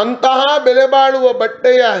 ಅಂತಹ ಬೆಲೆ ಬಾಳುವ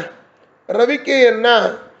ಬಟ್ಟೆಯ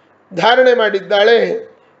ರವಿಕೆಯನ್ನು ಧಾರಣೆ ಮಾಡಿದ್ದಾಳೆ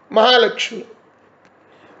ಮಹಾಲಕ್ಷ್ಮಿ.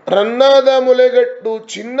 ರನ್ನದ ಮುಲೆಗಟ್ಟು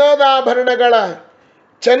ಚಿನ್ನದ ಆಭರಣಗಳ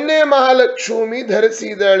ಚೆನ್ನೆ ಮಹಾಲಕ್ಷ್ಮಿ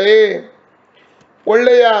ಧರಿಸಿದಳೆ.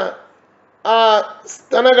 ಒಳ್ಳೆಯ ಆ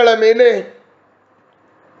ಸ್ತನಗಳ ಮೇಲೆ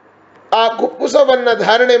ಆ ಕುಪ್ಪುಸವನ್ನು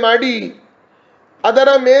ಧಾರಣೆ ಮಾಡಿ ಅದರ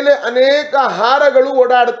ಮೇಲೆ ಅನೇಕ ಹಾರಗಳು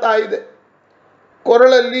ಓಡಾಡ್ತಾ ಇದೆ.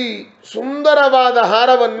 ಕೊರಳಲ್ಲಿ ಸುಂದರವಾದ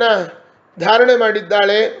ಹಾರವನ್ನು ಧಾರಣೆ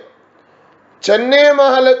ಮಾಡಿದ್ದಾಳೆ. ಚೆನ್ನೆ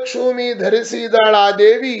ಮಹಾಲಕ್ಷ್ಮಿ ಧರಿಸಿದಾಳ ಆ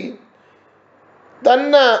ದೇವಿ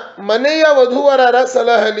ತನ್ನ ಮನೆಯ ವಧುವರರ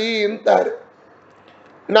ಸಲಹಲಿ ಅಂತಾರೆ.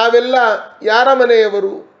 ನಾವೆಲ್ಲ ಯಾರ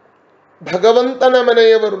ಮನೆಯವರು? ಭಗವಂತನ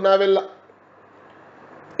ಮನೆಯವರು ನಾವೆಲ್ಲ.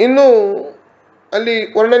 ಇನ್ನು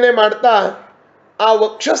ಅಲ್ಲಿ ವರ್ಣನೆ ಮಾಡ್ತಾ ಆ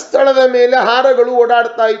ವಕ್ಷಸ್ಥಳದ ಮೇಲೆ ಹಾರಗಳು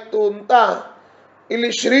ಓಡಾಡ್ತಾ ಇತ್ತು ಅಂತ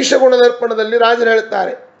ಇಲ್ಲಿ ಶ್ರೀಶ ಗುಣದರ್ಪಣದಲ್ಲಿ ರಾಜರು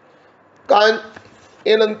ಹೇಳ್ತಾರೆ.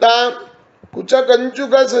 ಏನಂತ? ಕುಚ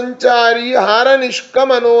ಕಂಚುಕ ಸಂಚಾರಿ ಹಾರ ನಿಷ್ಕ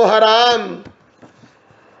ಮನೋಹರಾಂ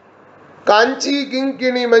ಕಾಂಚಿ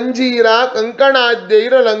ಕಿಂಕಿಣಿ ಮಂಜೀರ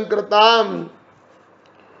ಕಂಕಣಾದ್ಯೈರಲಂಕೃತಾಂ.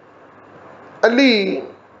 ಅಲ್ಲಿ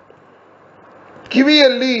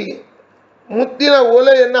ಕಿವಿಯಲ್ಲಿ ಮುತ್ತಿನ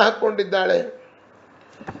ಓಲೆಯನ್ನು ಹಾಕ್ಕೊಂಡಿದ್ದಾಳೆ.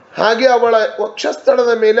 ಹಾಗೆ ಅವಳ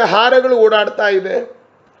ವಕ್ಷಸ್ಥಳದ ಮೇಲೆ ಹಾರಗಳು ಓಡಾಡ್ತಾ ಇದೆ.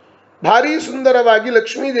 ಭಾರೀ ಸುಂದರವಾಗಿ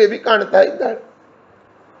ಲಕ್ಷ್ಮೀದೇವಿ ಕಾಣ್ತಾ ಇದ್ದಾಳೆ.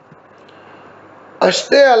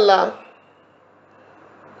 ಅಷ್ಟೇ ಅಲ್ಲ,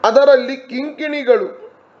 ಅದರಲ್ಲಿ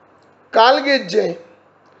ಕಿಂಕಿಣಿಗಳು, ಕಾಲ್ಗೆಜ್ಜೆ,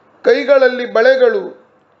 ಕೈಗಳಲ್ಲಿ ಬಳೆಗಳು,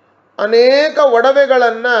 ಅನೇಕ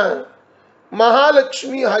ಒಡವೆಗಳನ್ನು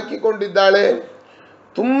ಮಹಾಲಕ್ಷ್ಮಿ ಹಾಕಿಕೊಂಡಿದ್ದಾಳೆ.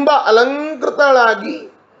 ತುಂಬ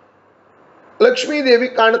ಅಲಂಕೃತಳಾಗಿ ಲಕ್ಷ್ಮೀದೇವಿ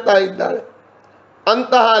ಕಾಣ್ತಾ ಇದ್ದಾಳೆ.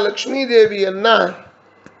 ಅಂತಹ ಲಕ್ಷ್ಮೀದೇವಿಯನ್ನು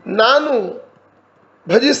ನಾನು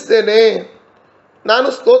ಭಜಿಸ್ತೇನೆ,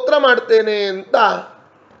 ನಾನು ಸ್ತೋತ್ರ ಮಾಡ್ತೇನೆ ಅಂತ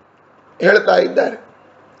ಹೇಳ್ತಾ ಇದ್ದಾರೆ.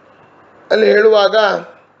 ಅಲ್ಲಿ ಹೇಳುವಾಗ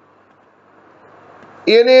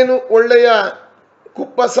ಏನೇನು ಒಳ್ಳೆಯ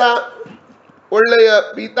ಕುಪ್ಪಸ, ಒಳ್ಳೆಯ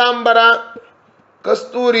ಪೀತಾಂಬರ,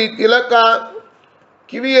 ಕಸ್ತೂರಿ ತಿಲಕ,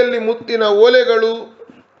 ಕಿವಿಯಲ್ಲಿ ಮುತ್ತಿನ ಓಲೆಗಳು,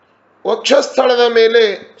 ವಕ್ಷಸ್ಥಳದ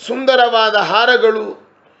ಮೇಲೆ ಸುಂದರವಾದ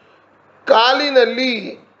ಹಾರಗಳು,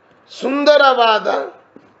 ಕಾಲಿನಲ್ಲಿ ಸುಂದರವಾದ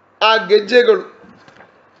ಆ ಗೆಜ್ಜೆಗಳು,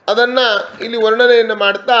 ಅದನ್ನು ಇಲ್ಲಿ ವರ್ಣನೆಯನ್ನು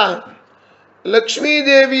ಮಾಡ್ತಾ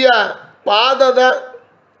ಲಕ್ಷ್ಮೀದೇವಿಯ ಪಾದದ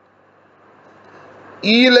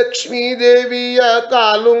ಈ ಲಕ್ಷ್ಮೀದೇವಿಯ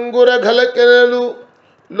ಕಾಲುಂಗುರ ಘಲಕೆನಲು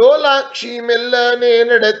ಲೋಲಾಕ್ಷಿ ಮೆಲ್ಲನೆ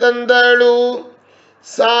ನಡೆತಂದಳು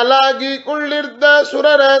ಸಾಲಾಗಿ ಕುಳ್ಳಿರ್ದ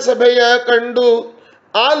ಸುರರ ಸಭೆಯ ಕಂಡು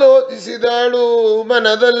ಆಲೋಚಿಸಿದಳು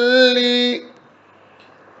ಮನದಲ್ಲಿ.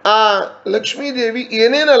 ಆ ಲಕ್ಷ್ಮೀದೇವಿ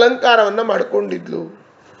ಏನೇನು ಅಲಂಕಾರವನ್ನು ಮಾಡಿಕೊಂಡಿದ್ಲು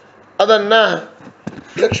ಅದನ್ನು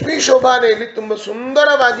ಲಕ್ಷ್ಮೀ ಶೋಭಾನೆಯಲ್ಲಿ ತುಂಬ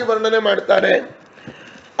ಸುಂದರವಾಗಿ ವರ್ಣನೆ ಮಾಡ್ತಾರೆ.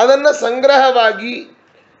 ಅದನ್ನು ಸಂಗ್ರಹವಾಗಿ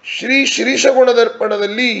ಶ್ರೀಶ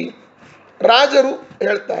ಗುಣದರ್ಪಣದಲ್ಲಿ ರಾಜರು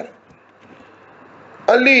ಹೇಳ್ತಾರೆ.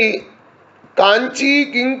 ಅಲ್ಲಿ ಕಾಂಚಿ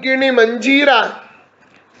ಕಿಂಕಿಣಿ ಮಂಜೀರ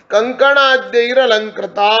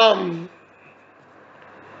ಕಂಕಣಾದ್ಯೈರಲಂಕೃತಾಂ,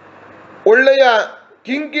 ಒಳ್ಳೆಯ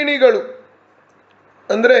ಕಿಂಕಿಣಿಗಳು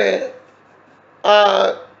ಅಂದರೆ ಆ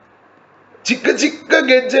ಚಿಕ್ಕ ಚಿಕ್ಕ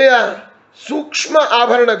ಗೆಜ್ಜೆಯ ಸೂಕ್ಷ್ಮ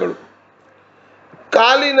ಆಭರಣಗಳು,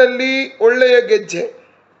 ಕಾಲಿನಲ್ಲಿ ಒಳ್ಳೆಯ ಗೆಜ್ಜೆ,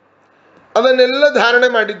 ಅದನ್ನೆಲ್ಲ ಧಾರಣೆ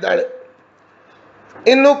ಮಾಡಿದ್ದಾಳೆ.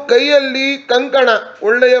 ಇನ್ನು ಕೈಯಲ್ಲಿ ಕಂಕಣ,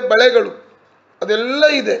 ಒಳ್ಳೆಯ ಬಳೆಗಳು, ಅದೆಲ್ಲ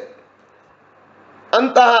ಇದೆ.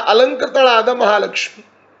 ಅಂತಹ ಅಲಂಕೃತಳಾದ ಮಹಾಲಕ್ಷ್ಮಿ.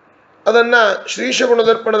 ಅದನ್ನು ಶ್ರೀಶ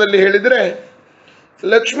ಗುಣದರ್ಪಣದಲ್ಲಿ ಹೇಳಿದರೆ,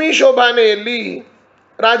 ಲಕ್ಷ್ಮೀ ಶೋಭಾನೆಯಲ್ಲಿ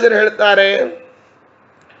ರಾಜರು ಹೇಳ್ತಾರೆ,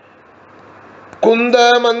 ಕುಂದ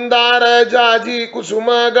ಮಂದಾರ ಜಾಜಿ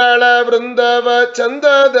ಕುಸುಮಗಳ ವೃಂದವ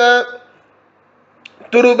ಚಂದದ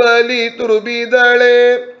ತುರುಬಲಿ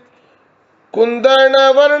ತುರುಬಿದಳೆ ಕುಂದಣ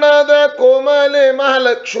ವರ್ಣದ ಕೋಮಲೆ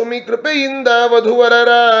ಮಹಾಲಕ್ಷ್ಮಿ ಕೃಪೆಯಿಂದ ವಧುವರರ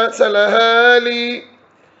ಸಲಹಲಿ.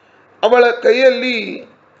 ಅವಳ ಕೈಯಲ್ಲಿ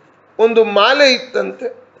ಒಂದು ಮಾಲೆ ಇತ್ತಂತೆ.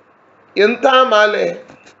 ಎಂಥ ಮಾಲೆ!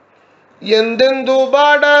 ಎಂದೆಂದು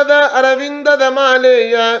ಬಾಡದ ಅರವಿಂದದ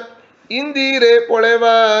ಮಾಲೆಯ ಇಂದಿರೆ ಪೊಳೆವ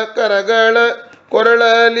ಕರಗಳ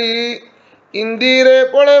ಕೊರಳಲಿ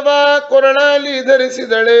ಇಂದಿರೆ ಪೊಳೆವ ಕೊರಳಲಿ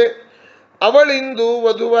ಧರಿಸಿದಳೆ ಅವಳಿಂದು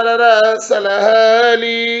ವಧುವರರ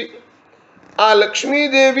ಸಲಹಲಿ. ಆ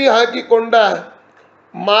ಲಕ್ಷ್ಮೀದೇವಿ ಹಾಕಿಕೊಂಡ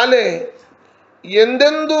ಮಾಲೆ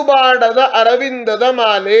ಎಂದೆಂದು ಬಾಡದ ಅರವಿಂದದ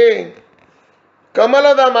ಮಾಲೆ,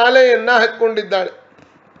 ಕಮಲದ ಮಾಲೆಯನ್ನ ಹಾಕಿಕೊಂಡಿದ್ದಾಳೆ.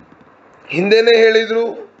 ಹಿಂದೆನೇ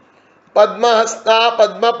ಹೇಳಿದ್ರು, ಪದ್ಮಹಸ್ತ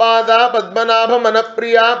ಪದ್ಮಪಾದ ಪದ್ಮನಾಭ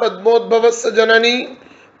ಮನಪ್ರಿಯ ಪದ್ಮೋದ್ಭವಸ್ಸ ಜನನಿ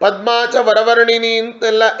ಪದ್ಮಾಚ ವರವರ್ಣಿನಿ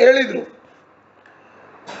ಅಂತೆಲ್ಲ ಹೇಳಿದ್ರು.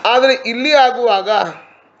 ಆದರೆ ಇಲ್ಲಿ ಆಗುವಾಗ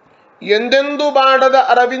ಎಂದೆಂದು ಬಾಡದ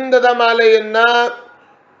ಅರವಿಂದದ ಮಾಲೆಯನ್ನ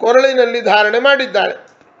ಕೊರಳಿನಲ್ಲಿ ಧಾರಣೆ ಮಾಡಿದ್ದಾಳೆ.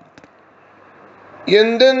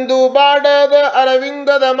 ಎಂದೆಂದು ಬಾಡದ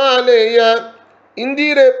ಅರವಿಂದದ ಮಾಲೆಯ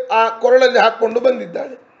ಇಂದಿರೆ ಆ ಕೊರಳಲ್ಲಿ ಹಾಕ್ಕೊಂಡು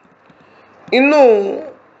ಬಂದಿದ್ದಾಳೆ. ಇನ್ನು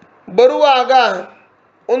ಬರುವಾಗ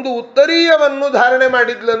ಒಂದು ಉತ್ತರೀಯವನ್ನು ಧಾರಣೆ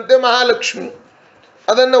ಮಾಡಿದ್ಲಂತೆ ಮಹಾಲಕ್ಷ್ಮಿ.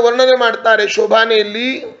 ಅದನ್ನು ವರ್ಣನೆ ಮಾಡ್ತಾರೆ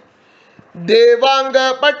ಶೋಭಾನೆಯಲ್ಲಿ. ದೇವಾಂಗ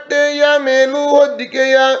ಪಟ್ಟೆಯ ಮೇಲೂ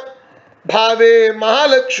ಹೊದ್ದಿಕೆಯ ಭಾವೆ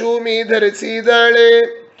ಮಹಾಲಕ್ಷ್ಮಿ ಧರಿಸಿದಳೆ,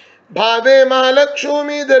 ಭಾವೆ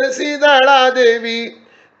ಮಹಾಲಕ್ಷ್ಮಿ ಧರಿಸಿದಳ ದೇವಿ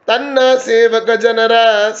ತನ್ನ ಸೇವಕ ಜನರ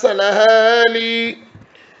ಸಲಹಲಿ.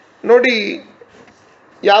 ನೋಡಿ,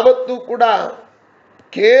 ಯಾವತ್ತೂ ಕೂಡ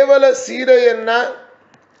ಕೇವಲ ಸೀರೆಯನ್ನ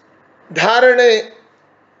ಧಾರಣೆ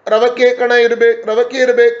ರವಕೆ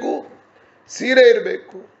ಇರಬೇಕು, ಸೀರೆ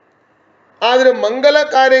ಇರಬೇಕು. ಆದರೆ ಮಂಗಲ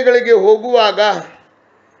ಕಾರ್ಯಗಳಿಗೆ ಹೋಗುವಾಗ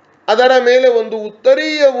ಅದರ ಮೇಲೆ ಒಂದು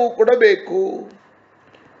ಉತ್ತರೀಯವೂ ಕೂಡ ಬೇಕು.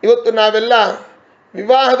 ಇವತ್ತು ನಾವೆಲ್ಲ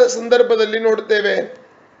ವಿವಾಹದ ಸಂದರ್ಭದಲ್ಲಿ ನೋಡ್ತೇವೆ.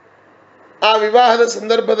 ಆ ವಿವಾಹದ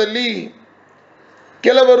ಸಂದರ್ಭದಲ್ಲಿ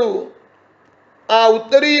ಕೆಲವರು ಆ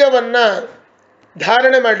ಉತ್ತರೀಯವನ್ನ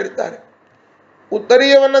ಧಾರಣೆ ಮಾಡಿರ್ತಾರೆ.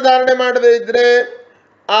 ಉತ್ತರೀಯವನ್ನು ಧಾರಣೆ ಮಾಡದೇ ಇದ್ರೆ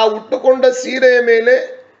ಆ ಉಟ್ಟುಕೊಂಡ ಸೀರೆಯ ಮೇಲೆ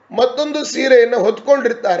ಮತ್ತೊಂದು ಸೀರೆಯನ್ನು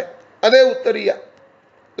ಹೊತ್ಕೊಂಡಿರ್ತಾರೆ, ಅದೇ ಉತ್ತರೀಯ.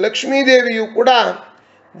 ಲಕ್ಷ್ಮೀದೇವಿಯು ಕೂಡ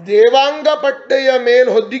ದೇವಾಂಗ ಪಟ್ಟೆಯ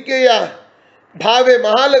ಮೇಲ್ಹೊದ್ದಿಕೆಯ ಭಾವೆ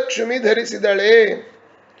ಮಹಾಲಕ್ಷ್ಮಿ ಧರಿಸಿದಳೆ.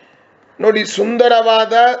 ನೋಡಿ,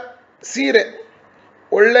 ಸುಂದರವಾದ ಸೀರೆ,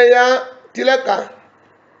 ಒಳ್ಳೆಯ ತಿಲಕ,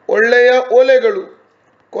 ಒಳ್ಳೆಯ ಓಲೆಗಳು,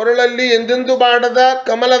 ಕೊರಳಲ್ಲಿ ಎಂದೆಂದು ಬಾಡದ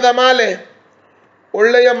ಕಮಲದ ಮಾಲೆ,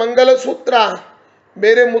 ಒಳ್ಳೆಯ ಮಂಗಲಸೂತ್ರ,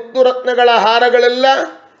 ಬೇರೆ ಮುತ್ತು ರತ್ನಗಳ ಹಾರಗಳೆಲ್ಲ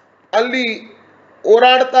ಅಲ್ಲಿ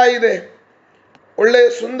ಓಡಾಡ್ತಾ ಇದೆ. ಒಳ್ಳೆಯ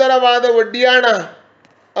ಸುಂದರವಾದ ಒಡ್ಯಾಣ,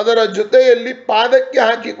 ಅದರ ಜೊತೆಯಲ್ಲಿ ಪಾದಕ್ಕೆ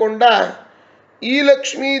ಹಾಕಿಕೊಂಡ ಈ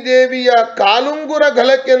ಲಕ್ಷ್ಮೀದೇವಿಯ ಕಾಲುಂಗುರ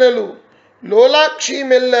ಘಲಕೆನಲು ಲೋಲಾಕ್ಷಿ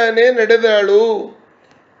ಮೆಲ್ಲನೆ ನಡೆದಳು.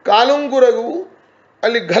 ಕಾಲುಂಗುರವು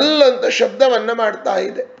ಅಲ್ಲಿ ಘಲ್ ಅಂತ ಶಬ್ದವನ್ನ ಮಾಡ್ತಾ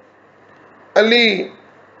ಇದೆ. ಅಲ್ಲಿ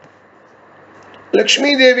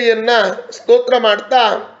ಲಕ್ಷ್ಮೀದೇವಿಯನ್ನ ಸ್ತೋತ್ರ ಮಾಡ್ತಾ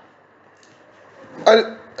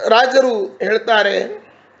ರಾಜರು ಹೇಳ್ತಾರೆ,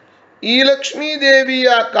 ಈ ಲಕ್ಷ್ಮೀದೇವಿಯ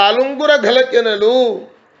ಕಾಲುಂಗುರ ಘಲಕೆನಲು,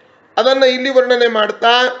 ಅದನ್ನು ಇಲ್ಲಿ ವರ್ಣನೆ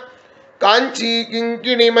ಮಾಡ್ತಾ, ಕಾಂಚಿ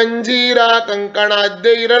ಕಿಂಕಿಣಿ ಮಂಜೀರ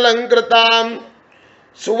ಕಂಕಣಾದ್ಯೈರಲಂಕೃತಾಂ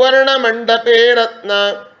ಸುವರ್ಣ ಮಂಡಪೇ ರತ್ನ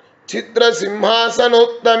ಚಿತ್ರ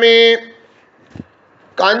ಸಿಂಹಾಸನೋತ್ತಮೇ.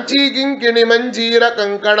 ಕಾಂಚಿ ಕಿಂಕಿಣಿ ಮಂಜೀರ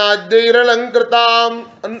ಕಂಕಣಾದ್ಯೈರಲಂಕೃತಾಂ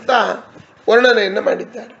ಅಂತ ವರ್ಣನೆಯನ್ನು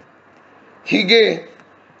ಮಾಡಿದ್ದಾರೆ. ಹೀಗೆ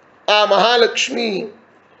ಆ ಮಹಾಲಕ್ಷ್ಮಿ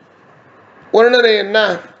ವರ್ಣನೆಯನ್ನ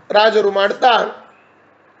ರಾಜರು ಮಾಡ್ತಾ,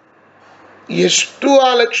 ಎಷ್ಟು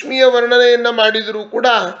ಆ ಲಕ್ಷ್ಮಿಯ ವರ್ಣನೆಯನ್ನ ಮಾಡಿದರೂ ಕೂಡ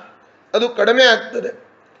ಅದು ಕಡಿಮೆ ಆಗ್ತದೆ.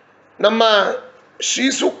 ನಮ್ಮ ಶ್ರೀ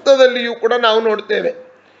ಸೂಕ್ತದಲ್ಲಿಯೂ ಕೂಡ ನಾವು ನೋಡ್ತೇವೆ,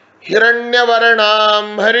 ಹಿರಣ್ಯವರ್ಣಾಂ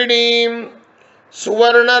ಹರಿಣೀಂ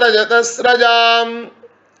ಸುವರ್ಣ ರಜತಸ್ರಜಾಂ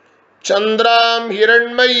ಚಂದ್ರಾಂ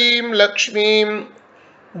ಹಿರಣ್ಮಯೀಂ ಲಕ್ಷ್ಮೀಂ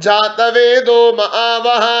ಜಾತವೇದೋ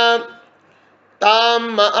ಮಹಾವಹ ತಾಂ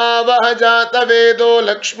ಮಹಾವಹ ಜಾತವೇದೋ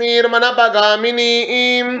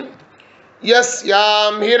ಲಕ್ಷ್ಮೀರ್ಮನಪಗಾಮಿನೀಂ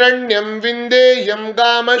ಯಸ್ಯಾಂ ಹಿರಣ್ಯಂ ವಿಂದೇಯಂ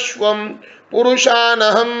ಗಾಮಶ್ವಂ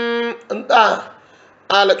ಪುರುಷಾನಹಂ ಅಂತ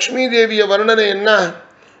ಆ ಲಕ್ಷ್ಮೀದೇವಿಯ ವರ್ಣನೆಯನ್ನ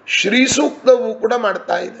ಶ್ರೀ ಸೂಕ್ತವು ಕೂಡ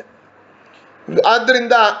ಮಾಡ್ತಾ ಇದೆ.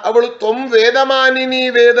 ಆದ್ದರಿಂದ ಅವಳು ತ್ವಂ ವೇದಮಾನಿನಿ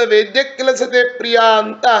ವೇದ ವೇದ್ಯ ಕೆಲಸತೆ ಪ್ರಿಯ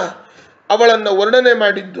ಅಂತ ಅವಳನ್ನು ವರ್ಣನೆ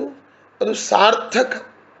ಮಾಡಿದ್ದು ಅದು ಸಾರ್ಥಕ.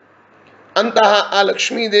 ಅಂತಹ ಆ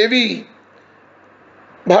ಲಕ್ಷ್ಮೀದೇವಿ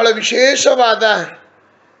ಬಹಳ ವಿಶೇಷವಾದ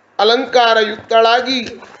ಅಲಂಕಾರಯುಕ್ತಳಾಗಿ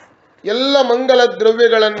ಎಲ್ಲ ಮಂಗಲ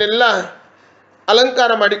ದ್ರವ್ಯಗಳನ್ನೆಲ್ಲ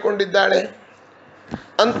ಅಲಂಕಾರ ಮಾಡಿಕೊಂಡಿದ್ದಾಳೆ.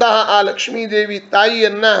 ಅಂತಹ ಆ ಲಕ್ಷ್ಮೀದೇವಿ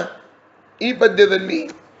ತಾಯಿಯನ್ನ ಈ ಪದ್ಯದಲ್ಲಿ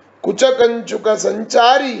ಕುಚಕಂಚುಕ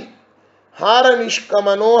ಸಂಚಾರಿ ಹಾರ ನಿಷ್ಕ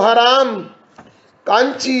ಮನೋಹರಾಂ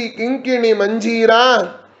ಕಾಂಚಿ ಕಿಂಕಿಣಿ ಮಂಜೀರ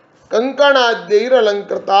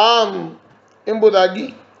ಕಂಕಣಾದ್ಯೈರಲಂಕೃತಾಂ ಎಂಬುದಾಗಿ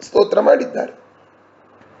ಸ್ತೋತ್ರ ಮಾಡಿದ್ದಾರೆ.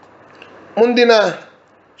 ಮುಂದಿನ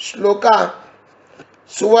ಶ್ಲೋಕ,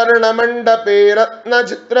 ಸುವರ್ಣ ಮಂಡಪೇ ರತ್ನ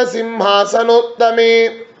ಚಿತ್ರ ಸಿಂಹಾಸನೋತ್ತಮೇ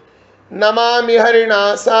ನಮಾಮಿ ಹರಿಣ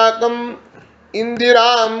ಸಾಕಂ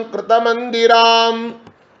ಇಂದಿರಾಂ ಕೃತಮಂದಿರಾಂ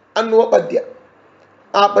ಅನ್ನುವ ಪದ್ಯ.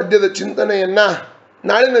 ಆ ಪದ್ಯದ ಚಿಂತನೆಯನ್ನು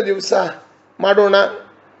ನಾಳಿನ ದಿವಸ ಮಾಡೋಣ.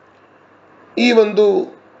 ಈ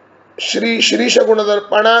ಒಂದು ಶ್ರೀಶ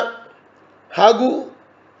ಗುಣದರ್ಪಣ ಹಾಗೂ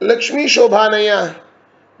ಲಕ್ಷ್ಮೀ ಶೋಭಾನೆಯ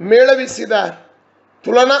ಮೇಳವಿಸಿದ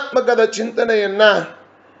ತುಲನಾತ್ಮಕದ ಚಿಂತನೆಯನ್ನು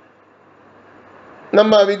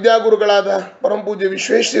ನಮ್ಮ ವಿದ್ಯಾಗುರುಗಳಾದ ಪರಮಪೂಜ್ಯ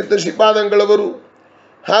ವಿಶ್ವೇಶತೀರ್ಥ ಶ್ರೀಪಾದಂಗಳವರು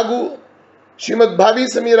ಹಾಗೂ ಶ್ರೀಮದ್ ಭಾವಿ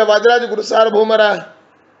ಸಮೀರ ವಾಜರಾಜ ಗುರು ಸಾರ್ವಭೌಮರ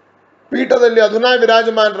ಪೀಠದಲ್ಲಿ ಅಧುನಾ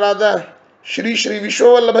ವಿರಾಜಮಾನರಾದ ಶ್ರೀ ಶ್ರೀ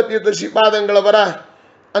ವಿಶ್ವವಲ್ಲಭ ತೀರ್ಥ ಶ್ರೀಪಾದಂಗಳವರ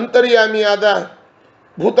ಅಂತರ್ಯಾಮಿಯಾದ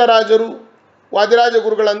ಭೂತರಾಜರು ವಾಜರಾಜ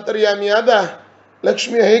ಗುರುಗಳ ಅಂತರ್ಯಾಮಿಯಾದ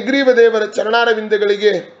ಲಕ್ಷ್ಮೀ ಹೈಗ್ರೀವ ದೇವರ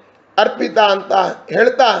ಚರಣಾರವಿಂದಗಳಿಗೆ ಅರ್ಪಿತ ಅಂತ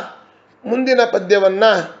ಹೇಳ್ತಾ ಮುಂದಿನ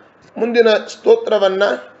ಪದ್ಯವನ್ನು, ಮುಂದಿನ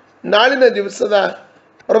ಸ್ತೋತ್ರವನ್ನು ನಾಳಿನ ದಿವಸದ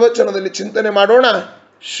ಪ್ರವಚನದಲ್ಲಿ ಚಿಂತನೆ ಮಾಡೋಣ.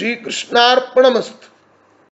 ಶ್ರೀಕೃಷ್ಣಾರ್ಪಣಮಸ್ತು.